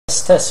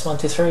Test 1,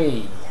 2,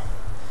 3.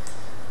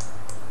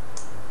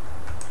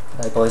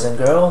 Hey boys and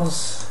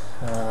girls,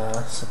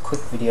 it's a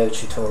quick video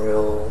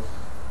tutorial,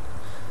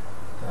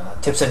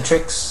 tips and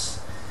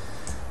tricks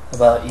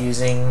about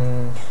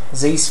using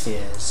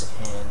Zspheres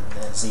in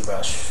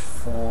Zbrush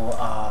for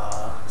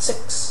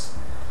R6.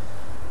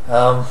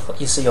 What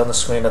you see on the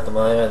screen at the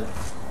moment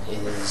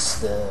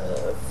is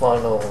the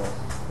final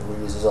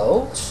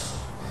result.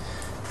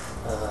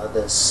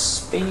 The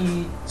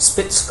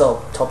spit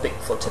sculpt topic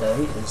for today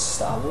is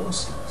Star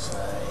Wars, so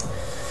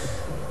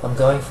I'm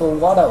going for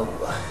Watto.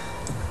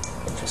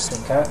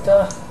 Interesting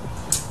character,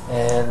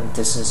 and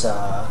this is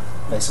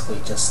basically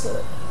just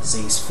the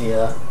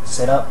ZSphere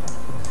setup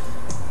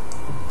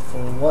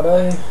for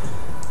Watto.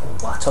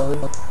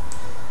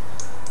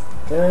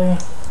 Okay,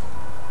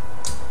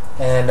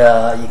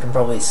 and you can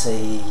probably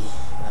see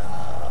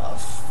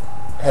I've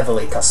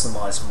heavily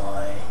customized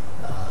my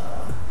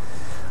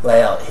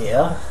layout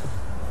here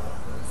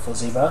for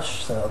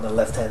Zbrush. So on the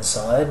left hand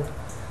side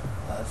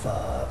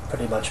I've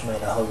pretty much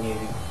made a whole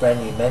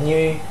brand new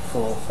menu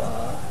for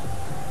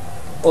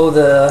all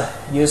the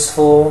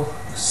useful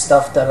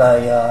stuff that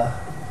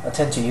I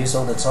tend to use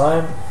all the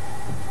time.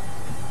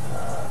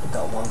 We've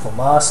got one for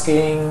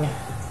masking,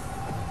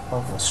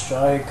 one for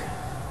stroke,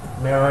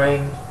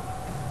 mirroring,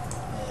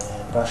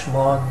 and brush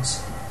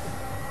mods.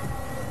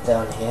 And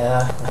down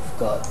here we've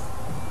got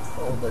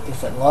all the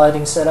different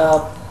lighting set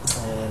up,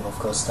 and of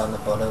course down the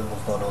bottom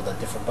we've got all the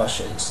different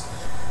brushes.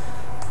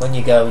 When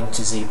you go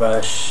into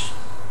ZBrush,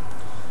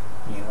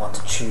 you want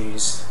to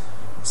choose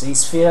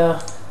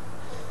ZSphere,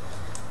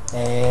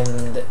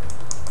 and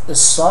the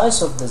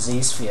size of the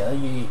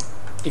ZSphere,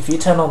 if you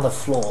turn on the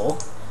floor,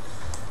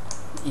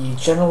 you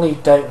generally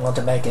don't want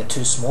to make it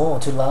too small or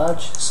too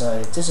large,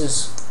 so this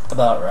is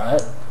about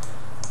right.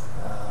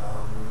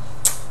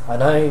 I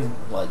know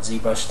like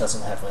ZBrush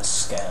doesn't have a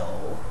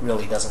scale,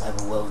 really doesn't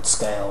have a world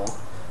scale,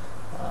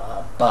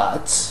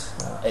 but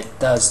it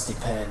does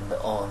depend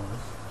on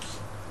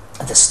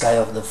the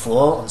scale of the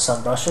floor on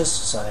some brushes.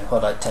 So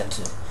what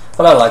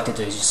I like to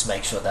do is just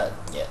make sure that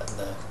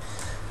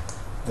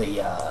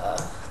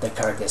the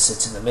character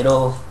sits in the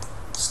middle,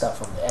 start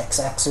from the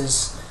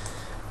x-axis,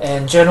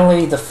 and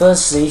generally the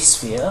first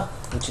Z-sphere,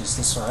 which is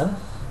this one,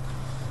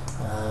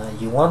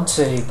 you want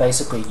to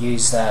basically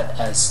use that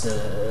as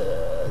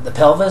the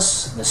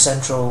pelvis, the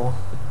central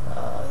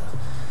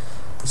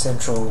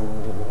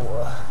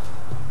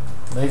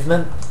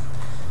movement,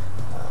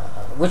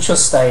 which will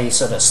stay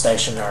sort of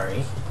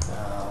stationary,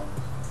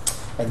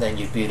 and then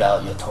you build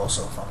out your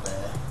torso from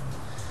there.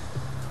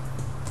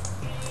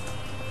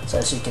 So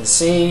as you can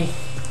see,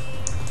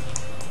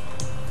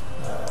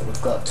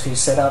 we've got two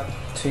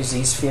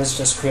Z-spheres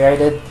just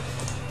created,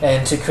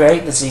 and to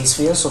create the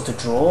Z-spheres or to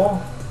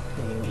draw,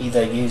 you can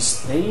either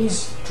use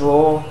these: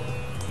 draw,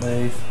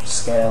 move,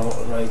 scale,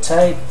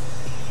 rotate.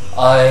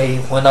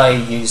 When I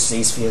use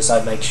Z-spheres,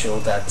 I make sure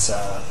that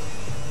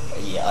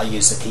I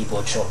use the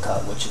keyboard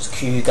shortcut, which is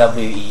Q,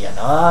 W, E, and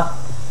R.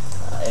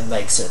 It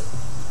makes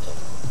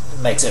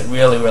it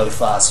really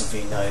fast if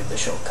you know the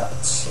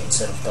shortcuts,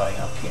 instead of going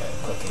up here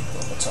and clicking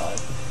all the time,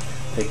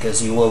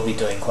 because you will be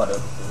doing quite a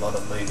lot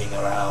of moving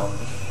around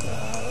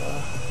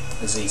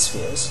the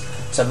Z-spheres.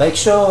 So make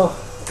sure,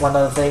 one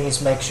other thing is,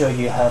 make sure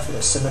you have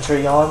the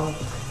symmetry on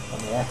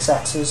the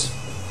x-axis,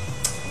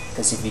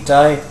 because if you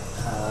don't,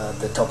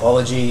 the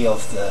topology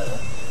of the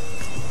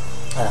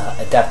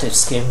adaptive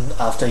skin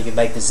after you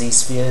make the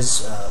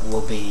Z-spheres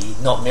will be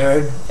not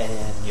mirrored,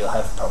 and you'll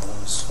have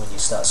problems when you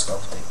start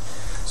sculpting.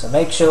 So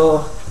make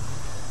sure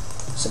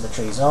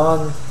symmetry is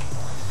on,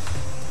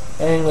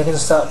 and we can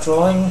start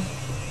drawing.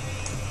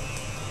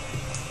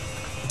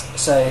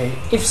 So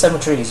if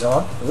symmetry is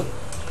on,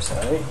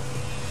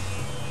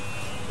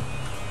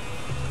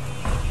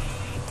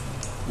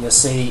 you'll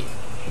see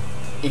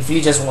if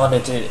you just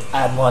wanted to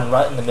add one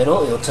right in the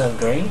middle, it'll turn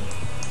green.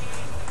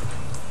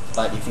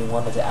 But if you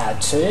wanted to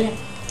add two,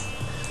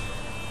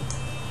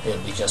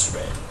 it'll be just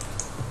red.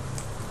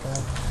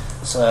 Okay.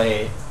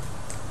 So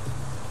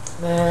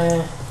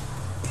and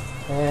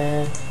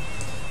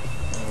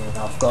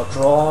I've got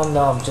drawn.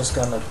 Now I'm just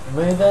going to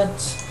move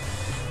it.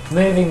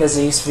 Moving the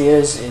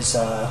Z-spheres is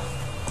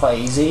quite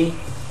easy.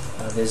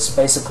 There's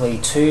basically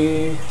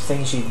two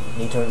things you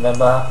need to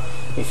remember.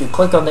 If you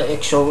click on the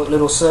actual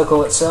little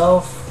circle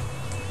itself,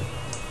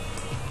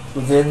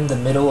 within the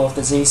middle of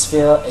the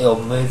Z-sphere,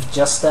 it'll move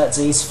just that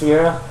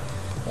Z-sphere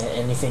and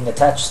anything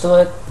attached to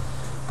it.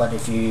 But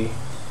if you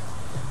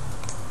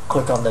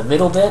click on the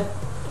middle bit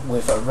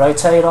with a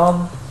rotate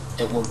on,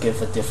 it will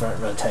give a different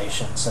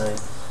rotation. So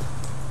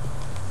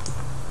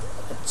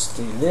let's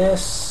do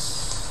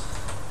this.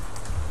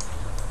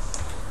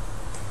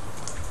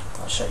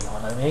 I'll show you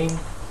what I mean.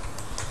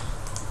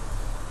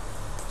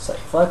 So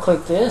if I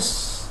click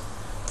this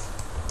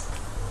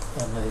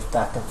and move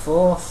back and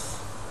forth,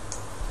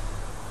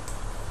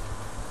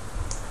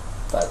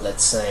 but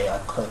let's say I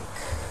click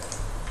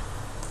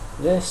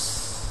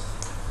this,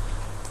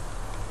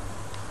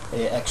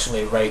 it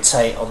actually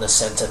rotate on the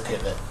center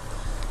pivot.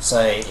 So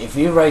if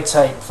you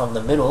rotate from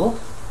the middle,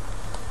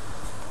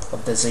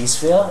 of the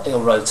Z-sphere,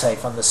 it'll rotate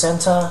from the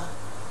center,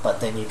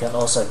 but then you can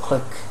also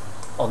click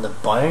on the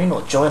bone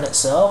or joint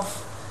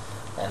itself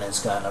and it's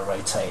going to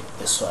rotate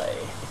this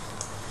way,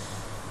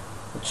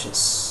 which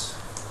is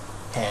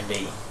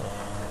handy.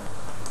 And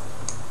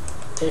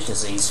there's your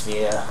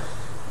Z-sphere.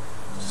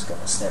 Just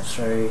going to step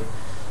through.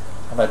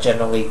 What I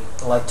generally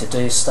like to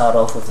do, start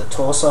off with the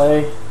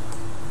torso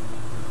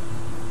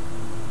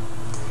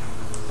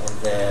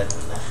and then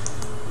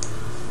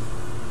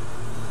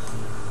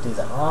do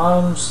the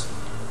arms.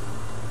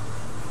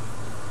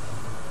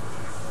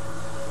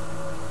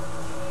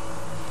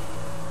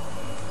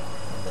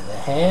 And then the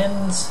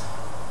hands.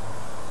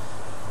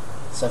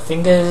 So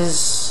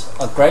fingers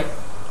are great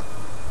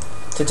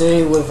to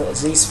do with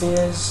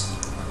Z-spheres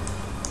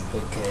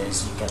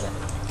because you can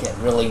get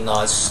really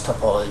nice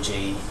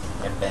topology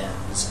and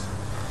bands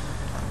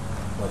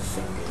with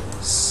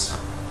fingers.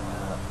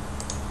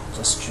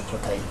 Just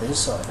duplicate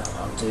this so I don't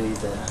undo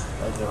the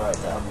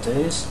overwrite the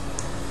undos.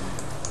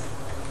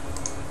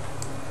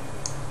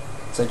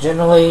 So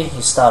generally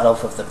you start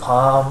off with the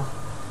palm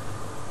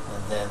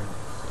and then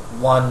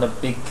one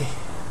big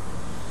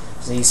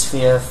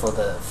Z-sphere for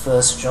the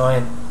first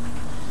joint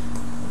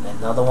and then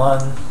another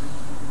one.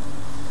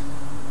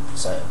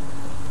 So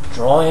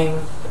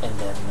drawing and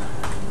then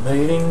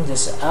moving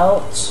this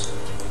out.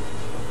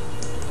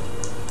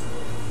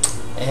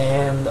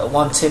 And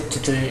one tip to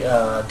do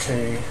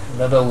to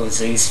remember with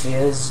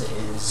Z-spheres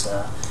is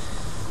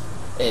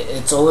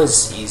it's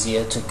always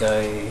easier to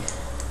go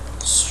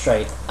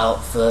straight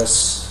out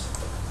first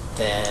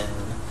than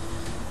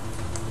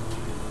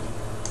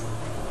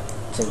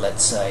to,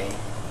 let's say,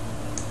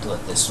 do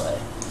it this way,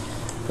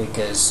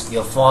 because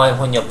you'll find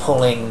when you're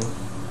pulling,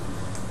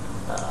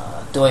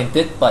 doing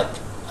bit by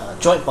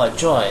joint by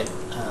joint,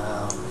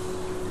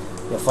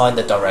 you'll find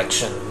the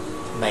direction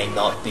may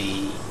not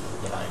be,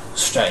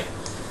 straight.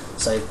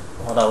 So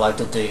what I like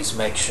to do is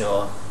make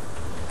sure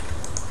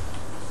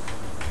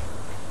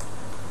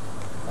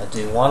I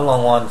do one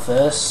long one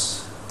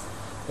first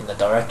in the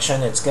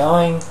direction it's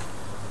going,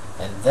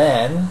 and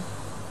then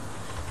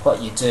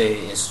what you do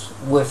is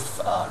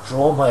with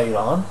draw mode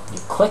on, you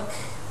click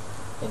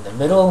in the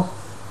middle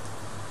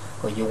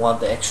where you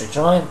want the extra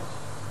joint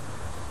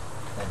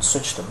and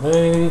switch to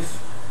move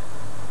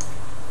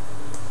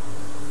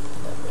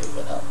and then move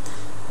it up,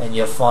 and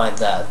you'll find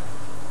that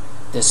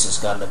this is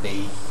going to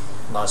be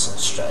nice and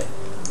straight.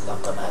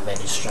 Not going to have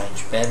any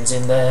strange bends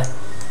in there.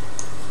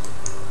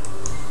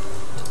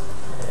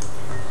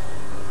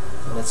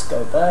 Let's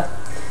go back.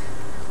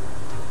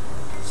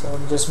 So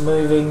I'm just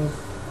moving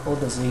all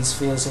the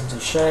Z-spheres into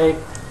shape,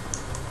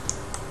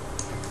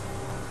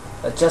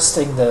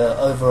 adjusting the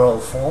overall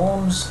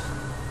forms.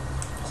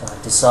 So I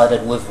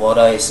decided with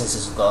Watto, since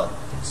it's got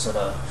sort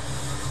of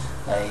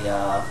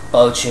a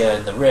bulge here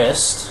in the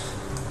wrist,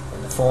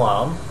 in the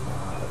forearm,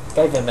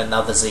 gave him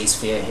another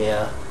Z-sphere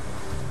here,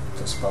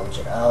 just bulge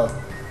it out.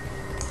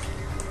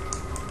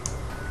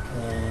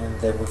 And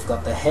then we've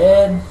got the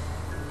head,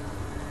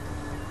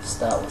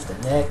 start with the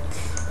neck,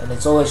 and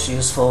it's always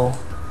useful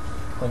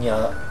when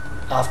you're,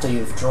 after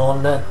you've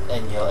drawn it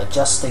and you're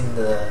adjusting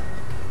the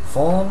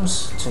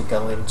forms, to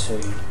go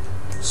into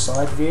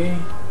side view,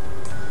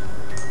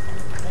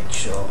 make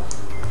sure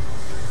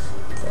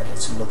that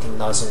it's looking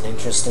nice and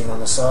interesting on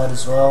the side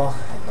as well,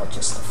 and not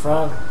just the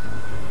front.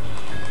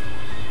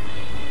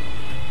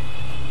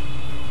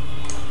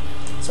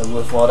 So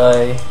with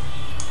Watto,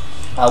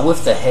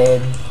 with the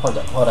head,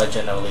 what I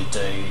generally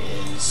do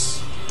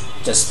is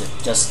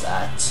just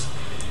that.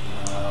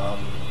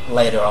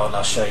 Later on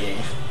I'll show you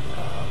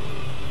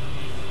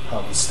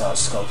how we start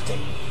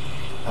sculpting,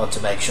 how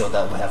to make sure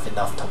that we have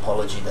enough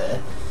topology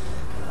there.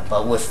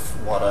 But with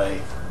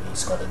Watto,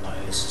 he's got a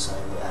nose, so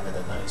we added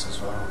a nose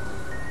as well.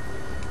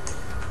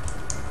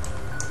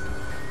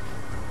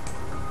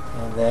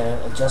 And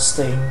then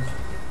adjusting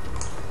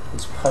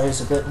his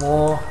pose a bit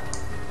more,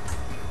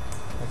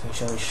 making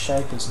sure his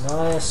shape is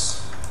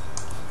nice.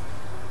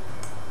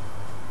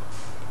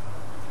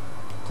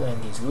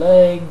 Doing his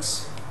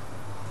legs,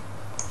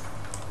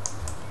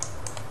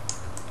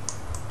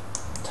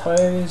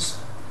 toes.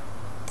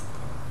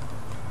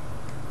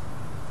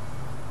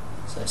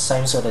 So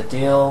same sort of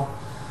deal,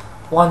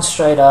 one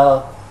straight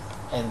out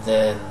and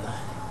then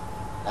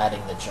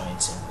adding the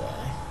joints in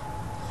there.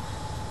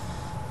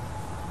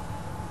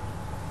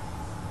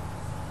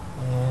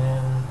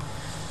 And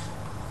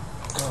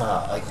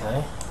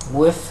okay,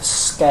 with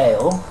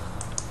scale,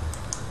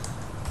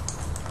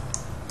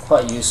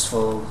 quite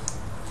useful.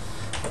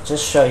 I'll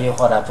just show you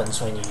what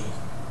happens when you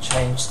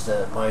change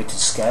the mode to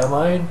scale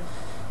mode.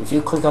 If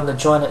you click on the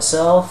joint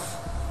itself,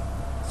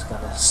 it's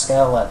going to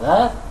scale like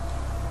that.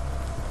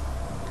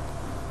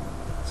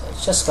 So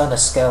it's just going to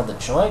scale the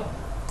joint,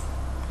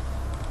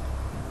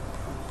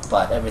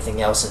 but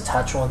everything else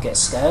attached won't get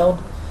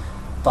scaled.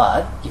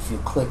 But if you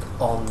click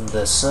on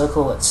the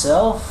circle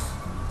itself,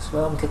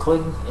 so I'm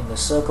clicking in the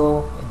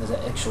circle in the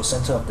actual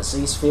center of the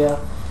Z-sphere,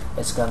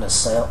 it's going to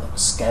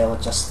scale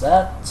just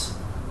that,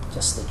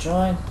 just the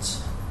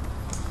joint.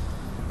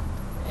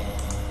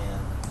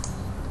 And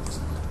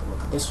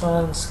look at this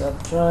one, scale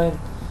the joint.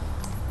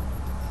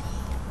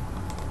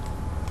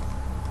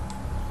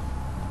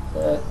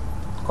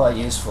 Quite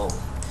useful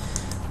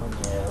when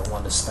you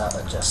want to start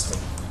adjusting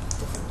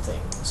different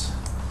things.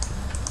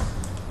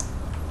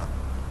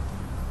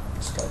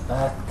 Let's go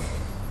back.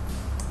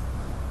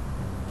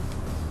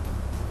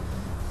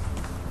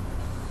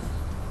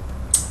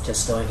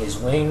 Just doing his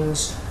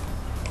wings.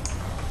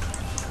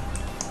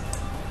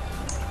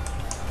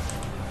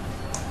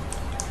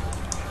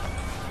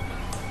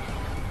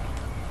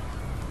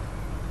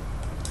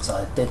 So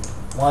I did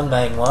one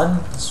main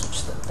one,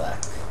 switch them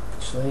back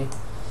actually.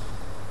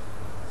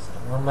 So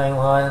one main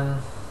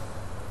one,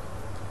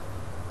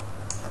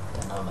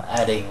 then I'm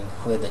adding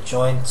where the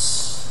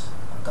joints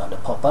are going to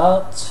pop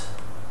out.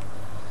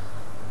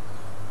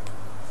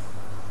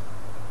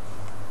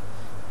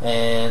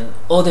 And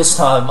all this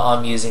time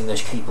I'm using the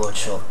keyboard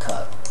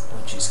shortcut,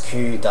 which is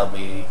Q,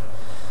 W,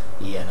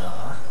 E, and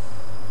R.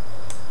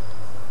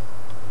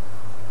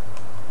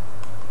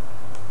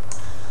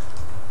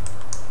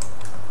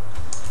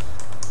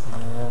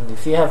 And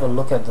if you have a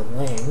look at the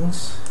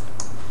wings,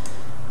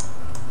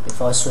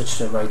 if I switch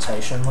to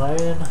rotation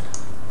mode,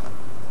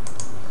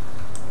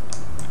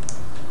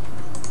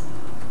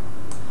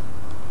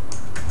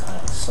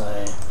 okay,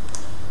 so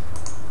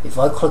if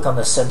I click on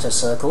the center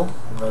circle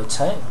and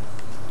rotate,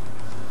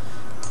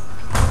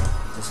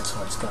 this is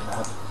what's going to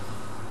happen.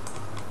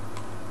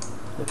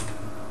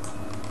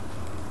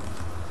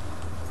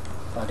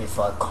 But if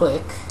I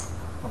click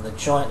on the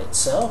joint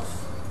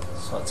itself,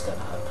 that's what's going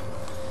to happen.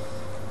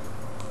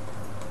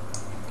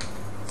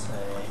 So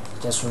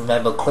just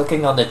remember,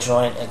 clicking on the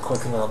joint and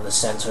clicking on the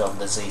center of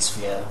the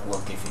Z-sphere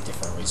will give you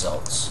different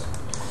results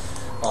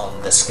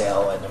on the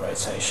scale and the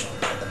rotation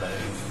and the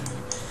move.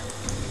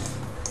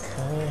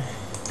 Okay,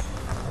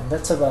 and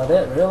that's about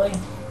it really.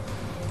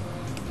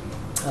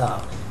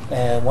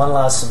 And one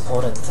last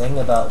important thing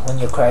about when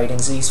you're creating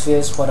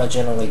Z-spheres, what I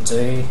generally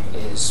do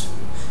is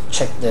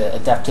check the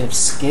adaptive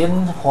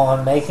skin while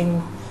I'm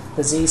making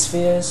the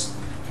Z-spheres,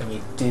 and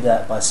you do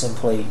that by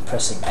simply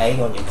pressing A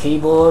on your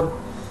keyboard,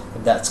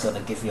 and that's going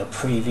to give you a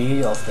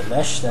preview of the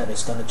mesh that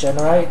it's going to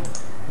generate.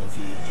 If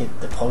you hit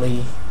the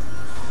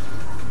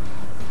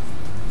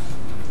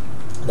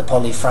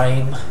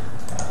polyframe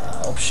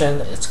option,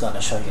 it's going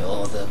to show you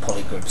all the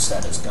polygroups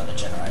that it's going to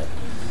generate.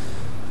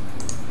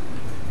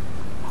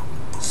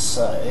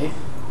 So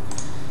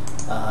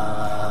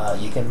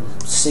you can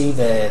see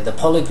the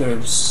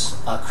polygroups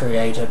are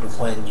created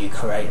when you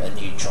create a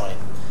new joint.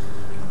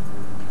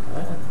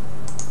 Right.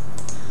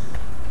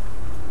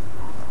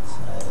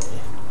 So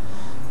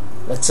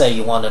let's say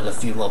you wanted a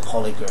few more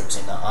polygroups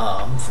in the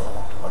arm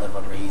for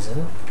whatever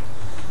reason.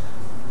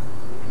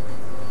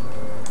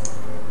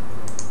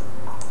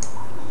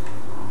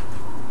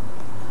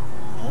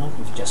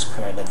 We've just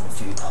created a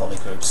few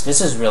polygroups.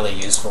 This is really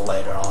useful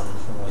later on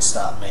when we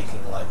start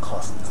making like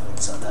cloth and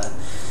things like that.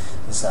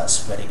 You start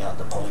spreading out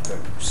the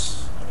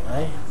polygroups.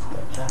 Anyway, go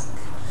back.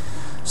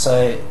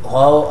 So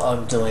while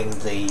I'm doing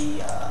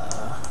the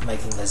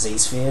making the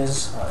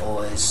Z-spheres, I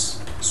always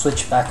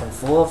switch back and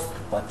forth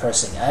by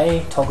pressing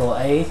A, toggle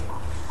A,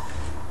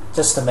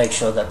 just to make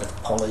sure that the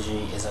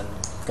topology isn't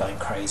going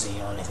crazy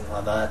or anything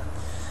like that.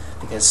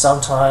 Because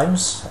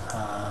sometimes,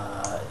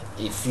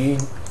 if you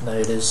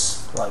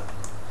notice, like,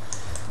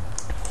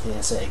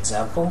 here's an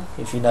example.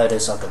 If you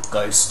notice like a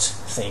ghost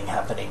thing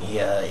happening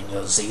here in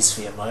your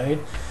Z-sphere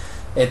mode,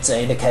 it's an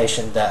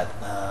indication that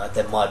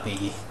there might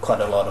be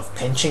quite a lot of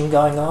pinching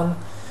going on,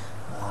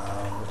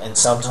 and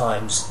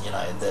sometimes, you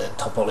know, the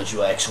topology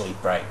will actually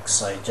break.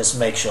 So just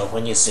make sure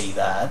when you see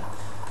that,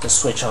 just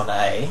switch on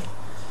A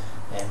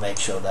and make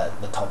sure that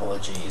the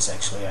topology is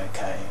actually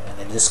okay. And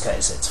in this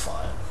case, it's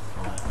fine.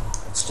 You know,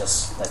 it's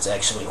just, that's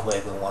actually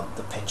where we want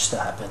the pinch to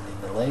happen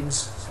in the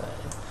legs. So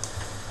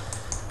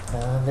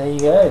there you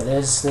go,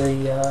 there's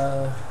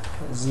the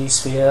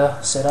Z-sphere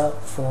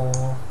setup for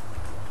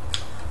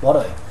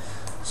Watto.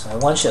 So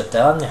once you're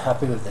done, you're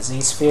happy with the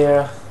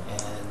Z-sphere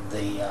and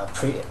the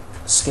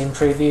skin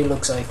preview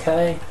looks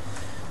okay,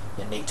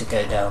 you need to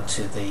go down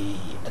to the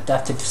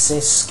adaptive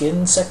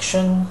skin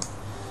section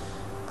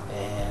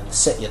and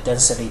set your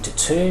density to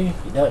 2.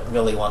 You don't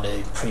really want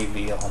to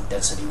preview on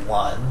density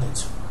 1,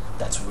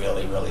 that's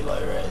really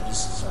low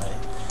res. So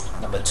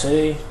number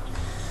 2.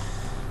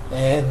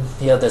 And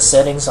the other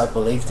settings, I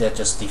believe they're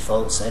just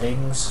default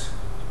settings.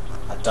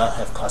 I don't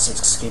have classic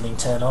skinning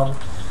turned on.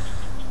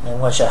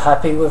 And once you're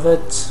happy with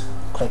it,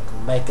 click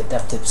Make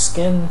Adaptive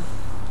Skin.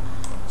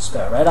 Just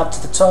go right up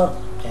to the top,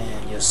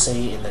 and you'll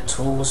see in the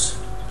Tools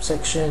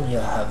section you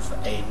have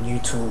a new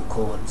tool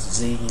called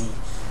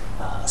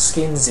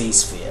Skin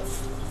Z-sphere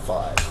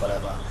 5,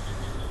 whatever.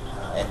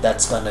 And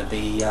that's going to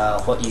be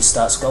what you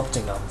start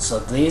sculpting on. So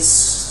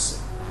this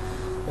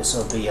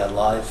will be a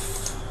live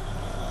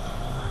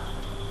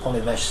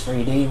Polymesh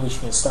 3D which you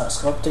can start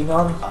sculpting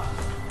on.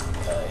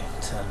 Okay,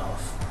 turn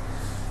off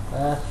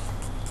that.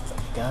 There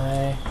we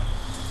go.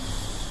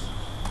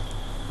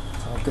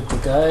 All good to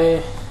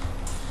go.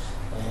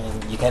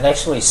 And you can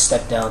actually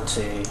step down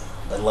to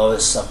the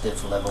lowest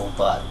subdiv level,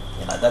 but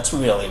you know, that's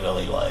really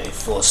low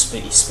for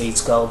speed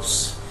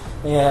sculpts.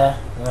 Yeah,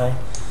 you know,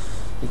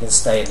 you can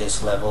stay at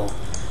this level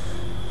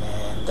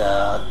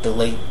and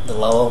delete the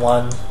lower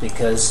one,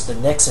 because the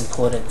next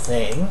important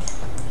thing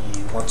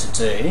you want to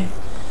do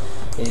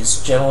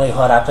is, generally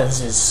what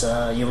happens is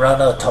you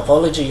run a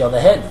topology on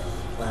the head,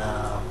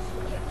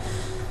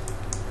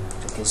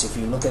 because if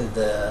you look at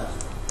the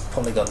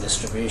polygon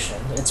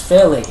distribution, it's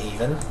fairly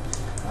even,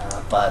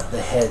 but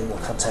the head will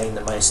contain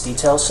the most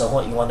details. So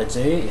what you want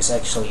to do is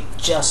actually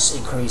just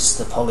increase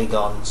the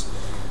polygons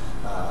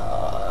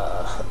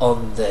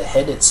on the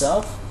head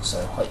itself.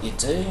 So what you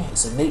do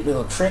is a neat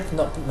little trick,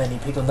 not many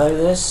people know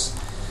this.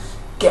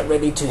 Get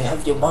ready to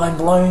have your mind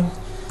blown.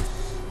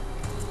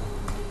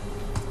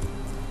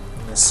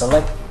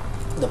 Select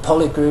the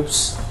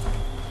polygroups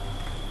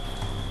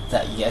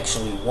that you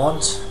actually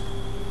want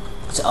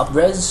to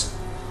up-res,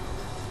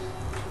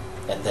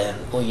 and then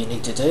all you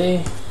need to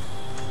do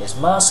is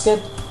mask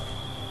it,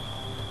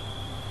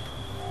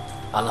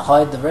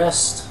 unhide the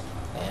rest,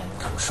 and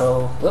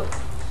and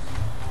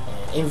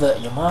invert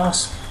your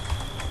mask,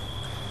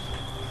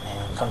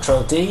 and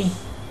Control D,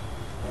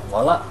 and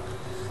voila.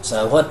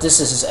 So what this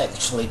is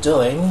actually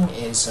doing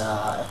is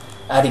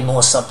adding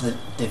more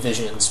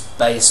subdivisions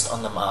based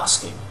on the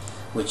masking,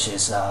 which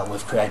is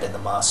we've created the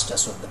mask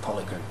just with the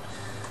polygroup.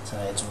 So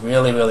it's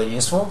really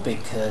useful,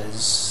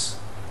 because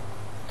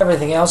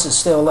everything else is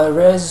still low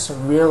res,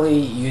 really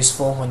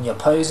useful when you're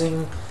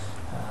posing,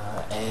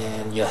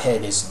 and your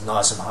head is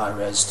nice and high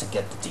res to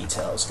get the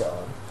details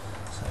going.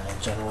 So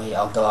generally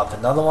I'll go up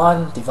another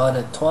one, divide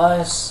it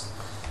twice.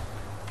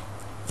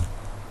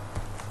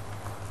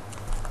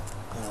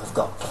 And we've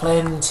got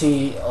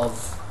plenty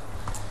of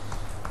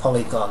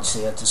polygons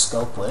here to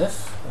sculpt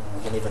with, and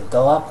we can even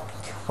go up.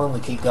 When we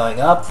keep going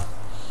up,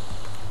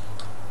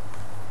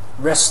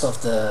 rest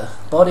of the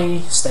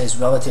body stays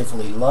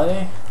relatively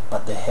low,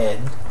 but the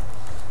head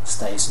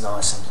stays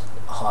nice and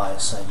high,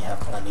 so you have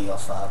plenty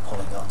of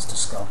polygons to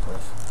sculpt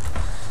with.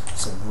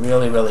 It's a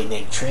really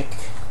neat trick,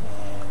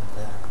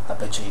 and I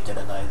bet you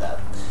didn't know that.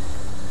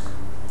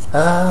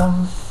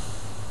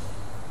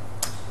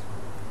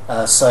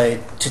 So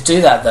to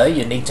do that though,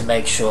 you need to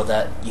make sure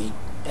that you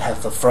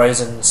have the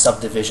frozen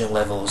subdivision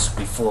levels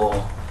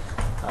before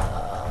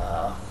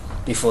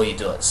you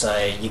do it. So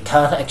you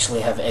can't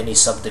actually have any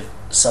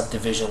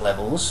subdivision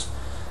levels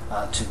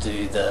to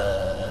do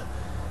the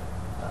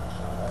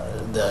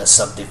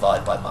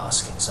subdivide by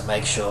masking. So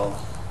make sure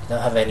you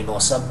don't have any more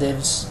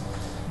subdivs,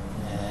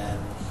 and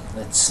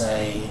let's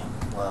say,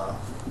 well,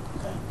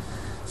 okay,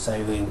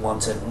 so we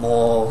wanted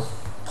more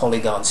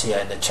polygons here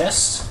in the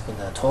chest, in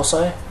the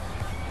torso.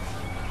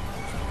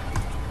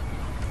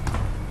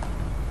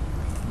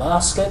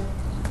 Mask it,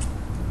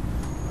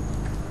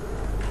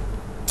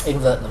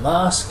 invert the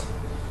mask,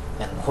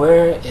 and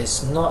where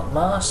it's not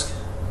masked,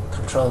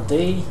 Control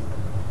D,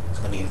 it's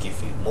going to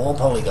give you more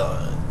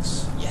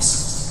polygons.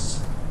 Yes,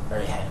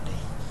 very handy.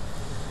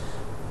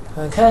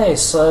 Okay,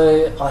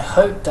 so I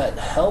hope that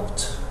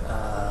helped.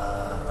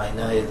 I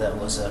know that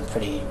was a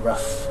pretty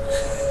rough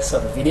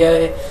sort of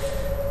video,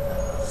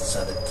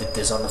 so I did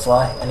this on the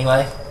fly.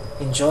 Anyway,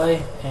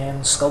 enjoy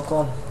and sculpt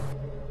on.